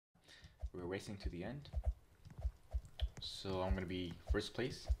we're racing to the end. So I'm gonna be first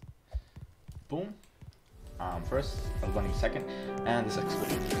place. Boom. First, running second, and this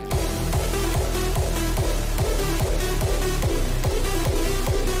explosion.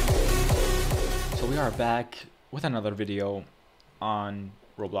 So we are back with another video on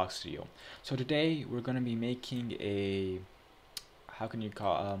Roblox Studio. So today we're gonna be making a, how can you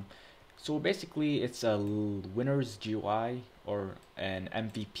call, so basically it's a winner's GUI or an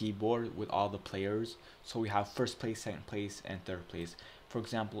MVP board with all the players. So we have first place, second place, and third place. For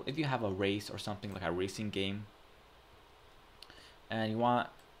example, if you have a race or something like a racing game, and you want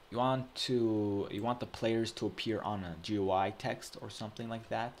the players to appear on a GUI text or something like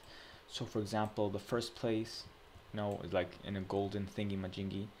that. So for example, the first place, is like in a golden thingy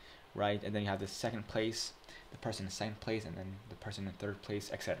majingy, right? And then you have the second place, the person in second place, and then the person in third place,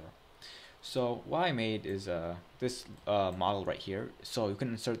 etc. So what I made is this model right here. So you can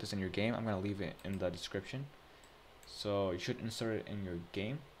insert this in your game. I'm gonna leave it in the description. So you should insert it in your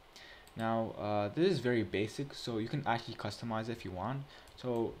game. Now this is very basic, so you can actually customize it if you want.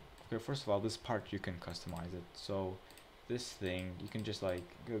 So okay, first of all, this part you can customize it. So this thing you can just like,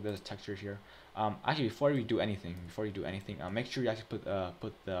 there's a texture here. Actually, before you do anything, make sure you actually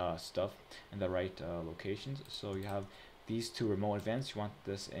put the stuff in the right locations. So you have these two remote events. You want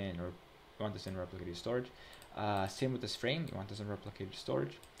this in, or you want this in replicated storage. Same with this frame. You want this in replicated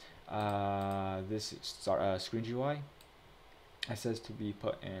storage. This screen GUI. It says to be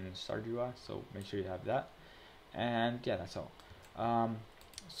put in start UI, so make sure you have that. And yeah, that's all.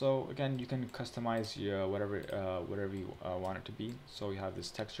 So again, you can customize your whatever you want it to be. So you have this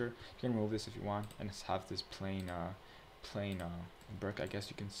texture. You can remove this if you want, and just have this plain brick, I guess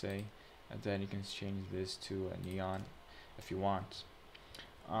you can say. And then you can change this to a neon if you want.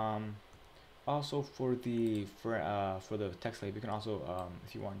 Also for the text label, you can also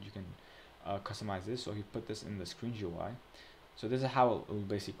if you want, you can customize this. So you put this in the screen GUI. So this is how it will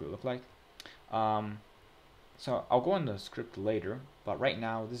basically look like. So I'll go on the script later, but right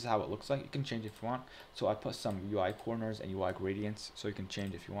now this is how it looks like. You can change if you want. So I put some UI corners and UI gradients, so you can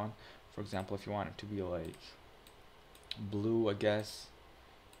change if you want. For example, if you want it to be like blue, I guess.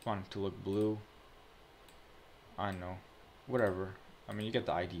 If you want it to look blue, I don't know, whatever. I mean, you get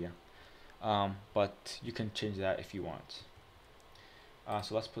the idea. But you can change that if you want.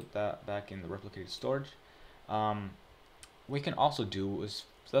 So let's put that back in the replicated storage. What you can also do is,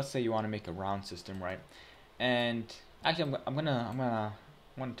 so let's say you want to make a round system, right? And actually, I'm gonna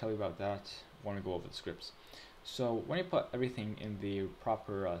tell you about that when we go over the scripts. So when you put everything in the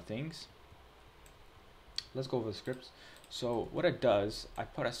proper things, let's go over the scripts. So what it does, I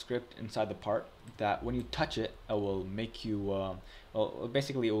put a script inside the part that when you touch it, it will make you, well,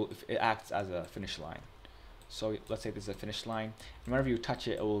 basically it acts as a finish line. So let's say this is a finish line, and whenever you touch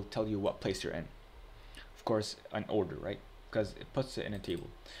it, it will tell you what place you're in. Of course, an order, right? Because it puts it in a table.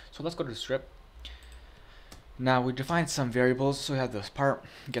 So let's go to the script. Now we define some variables. So we have this part,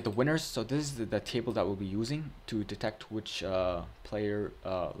 get the winners. So this is the table that we'll be using to detect which player,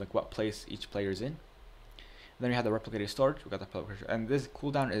 like what place each player is in. And then we have the replicated storage. We got the publisher, and this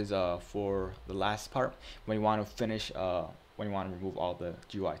cooldown is for the last part when you want to finish, when you want to remove all the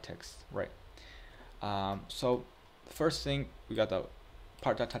GUI text, right? So the first thing, we got the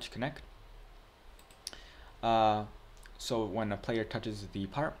part.touch connect. So when a player touches the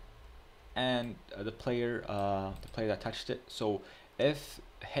part, and the player that touched it, so if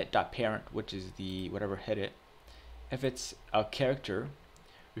hit.parent, which is the whatever hit it, if it's a character,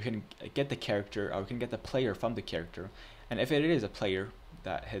 we can get the character, or we can get the player from the character. And if it is a player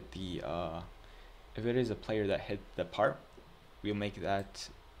that hit the part, we'll make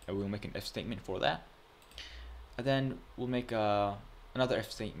an if statement for that, and then we'll make another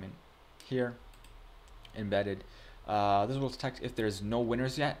if statement here embedded. This will detect if there's no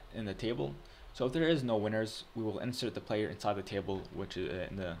winners yet in the table. So if there is no winners, we will insert the player inside the table, which is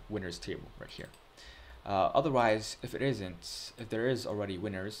in the winners table right here. Otherwise, if there is already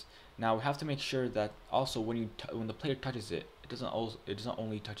winners, now we have to make sure that also when the player touches it, it doesn't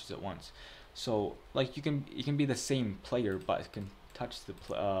only touches it once. So like it can be the same player, but it can touch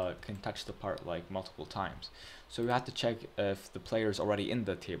the part like multiple times. So we have to check if the player is already in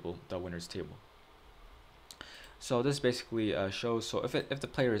the table, the winners table. So this basically shows, so if the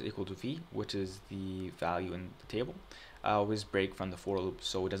player is equal to v, which is the value in the table, I always break from the for loop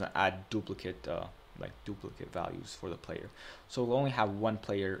so it doesn't add duplicate values for the player. So we'll only have one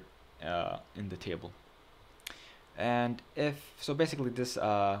player in the table. And so basically this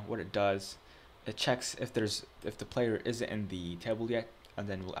what it does, it checks if the player isn't in the table yet, and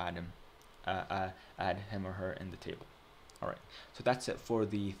then we'll add him or her in the table. All right, so that's it for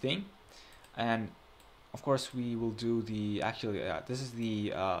the thing. And of course we will do the this is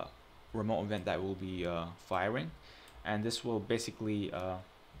the remote event that will be firing, and this will basically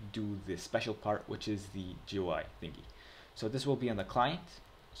do the special part, which is the GUI thingy. So this will be on the client.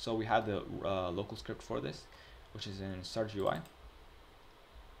 So we have the local script for this, which is in start GUI.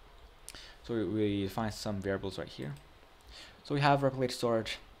 So we find some variables right here. So we have replicated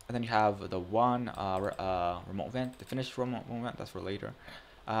storage, and then you have the one remote event, the finished remote event, that's for later,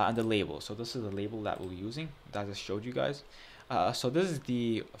 and the label. So this is the label that we'll be using that I just showed you guys. So this is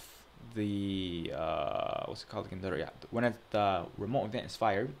the what's it called again? Yeah, when the remote event is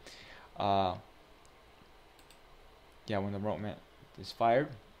fired. Yeah, when the remote event is fired,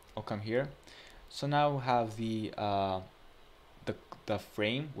 I'll come here. So now we have the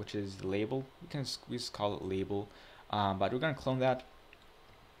frame, which is the label. We just call it label, but we're gonna clone that.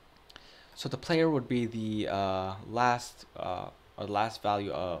 So the player would be the last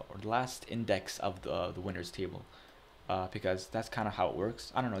value or the last index of the winners table, because that's kind of how it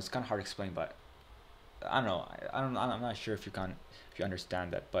works. I don't know, it's kind of hard to explain, but I don't know. I'm not sure if you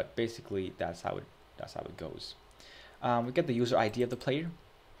understand that, but basically that's how it goes. We get the user ID of the player.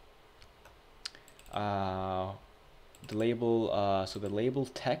 The label, so the label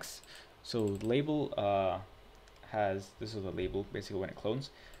text. So the label this is the label basically when it clones.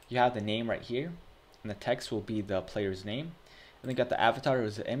 You have the name right here, and the text will be the player's name. And then got the avatar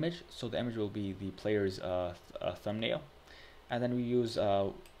as the image, so the image will be the player's thumbnail. And then we use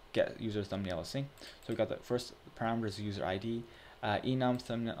get user thumbnail sync. So we got the first parameters user ID, enum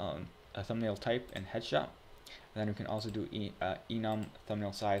thumbnail type, and headshot. And then we can also do enum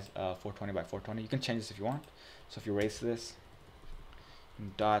thumbnail size 420 by 420. You can change this if you want. So if you erase this,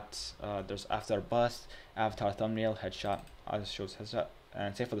 there's avatar bust, avatar thumbnail, headshot. I just shows headshot,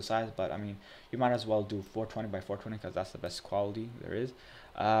 and same for the size. But I mean, you might as well do 420 by 420 because that's the best quality there is.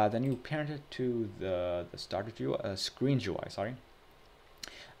 Then you parent it to the starter GUI, screen GUI. Sorry.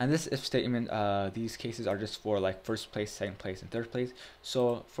 And this if statement, these cases are just for like first place, second place, and third place.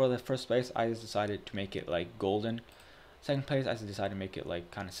 So for the first place, I just decided to make it like golden. Second place, I just decided to make it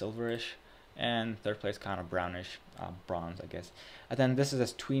like kind of silverish, and third place kind of brownish, bronze, I guess. And then this is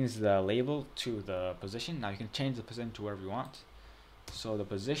just tweens the label to the position. Now you can change the position to wherever you want. So the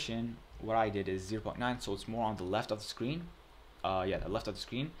position, what I did is 0.9, so it's more on the left of the screen. Yeah, the left of the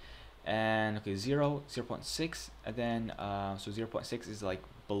screen. And okay, 0.6, and then so 0.6 is like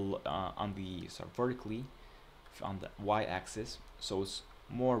below, on the vertically on the y-axis, so it's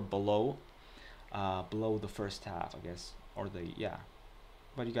more below the first half, I guess, or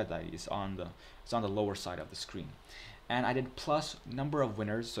but you got that. It's on the lower side of the screen. And I did plus number of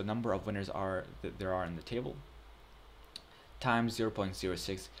winners, so number of winners there are in the table, times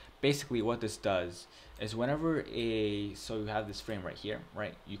 0.06. Basically what this does is whenever so you have this frame right here,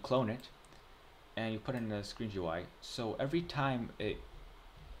 right? You clone it and you put it in the screen GUI. So every time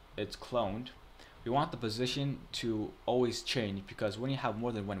it's cloned, we want the position to always change, because when you have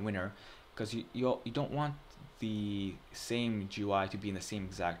more than one winner, because you don't want the same GUI to be in the same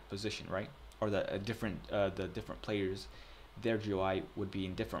exact position, right? Or the different players, their GUI would be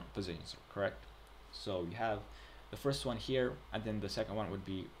in different positions, correct? So you have the first one here, and then the second one would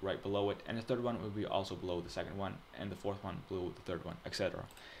be right below it, and the third one would be also below the second one, and the fourth one below the third one, etc.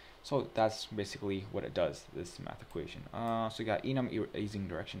 So that's basically what it does, this math equation. So you got enum easing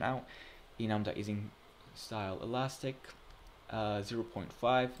direction out, enum.easing style elastic,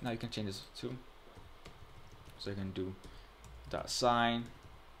 0.5. Now you can change this too. So you can do dot sign,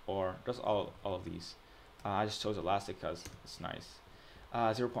 or just all of these. I just chose elastic because it's nice.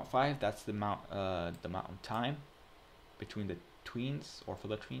 0.5, that's the amount of time between the tweens, or for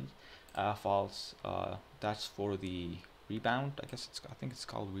the tweens. False, that's for the rebound. I think it's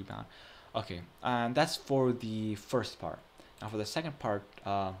called rebound. Okay, and that's for the first part. Now for the second part,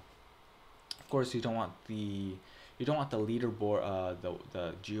 of course you don't want the leaderboard,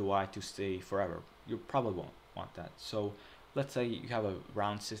 the GUI to stay forever. You probably won't want that. So let's say you have a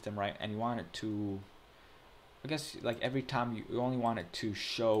round system, right, and you want it to, I guess, like every time you only want it to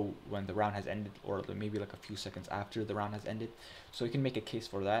show when the round has ended, or maybe like a few seconds after the round has ended. So you can make a case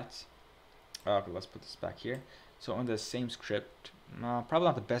for that. Okay, let's put this back here. So on the same script, probably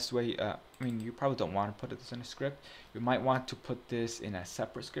not the best way. I mean, you probably don't want to put this in a script. You might want to put this in a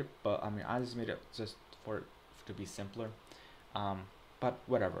separate script, but I mean, I just made it just for it to be simpler. But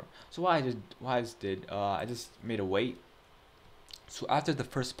whatever. So what I just did, I just made a wait. So after the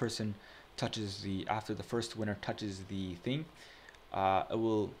first person touches after the first winner touches the thing, it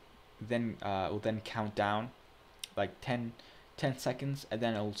will then count down like 10 seconds, and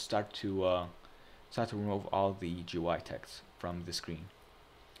then it will start to remove all the GUI text from the screen.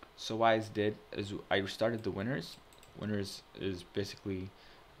 So what I did is I restarted the winners. Winners is basically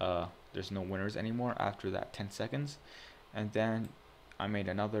there's no winners anymore after that 10 seconds, and then I made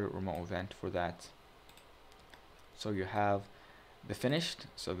another remote event for that. So you have the finished,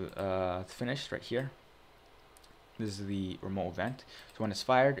 so the finished right here. This is the remote event. So when it's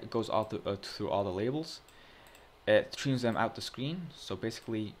fired, it goes all through all the labels. It tunes them out the screen. So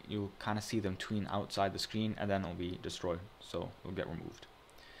basically, you kind of see them tween outside the screen, and then it'll be destroyed. So it'll get removed.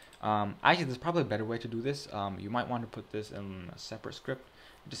 Actually, there's probably a better way to do this. You might want to put this in a separate script.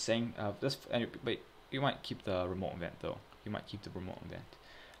 I'm just saying this, but you might keep the remote event though. You might keep the remote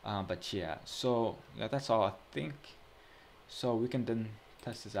event. But yeah, so yeah, that's all I think. So we can then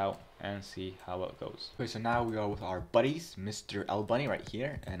test this out and see how it goes. Okay, so now we are with our buddies, Mr. L Bunny right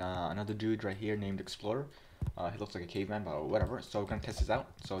here, and another dude right here named Explorer. He looks like a caveman, but whatever. So we're gonna test this out.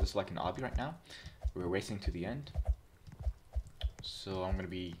 So this is like an obby right now. We're racing to the end. So I'm gonna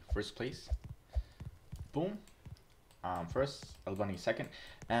be first place. Boom. First, L Bunny second,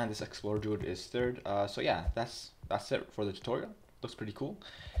 and this Explorer dude is third. So yeah, that's it for the tutorial. Looks pretty cool.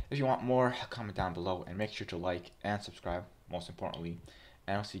 If you want more, comment down below and make sure to like and subscribe, most importantly.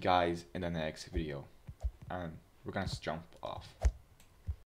 And I'll see you guys in the next video. And we're gonna jump off.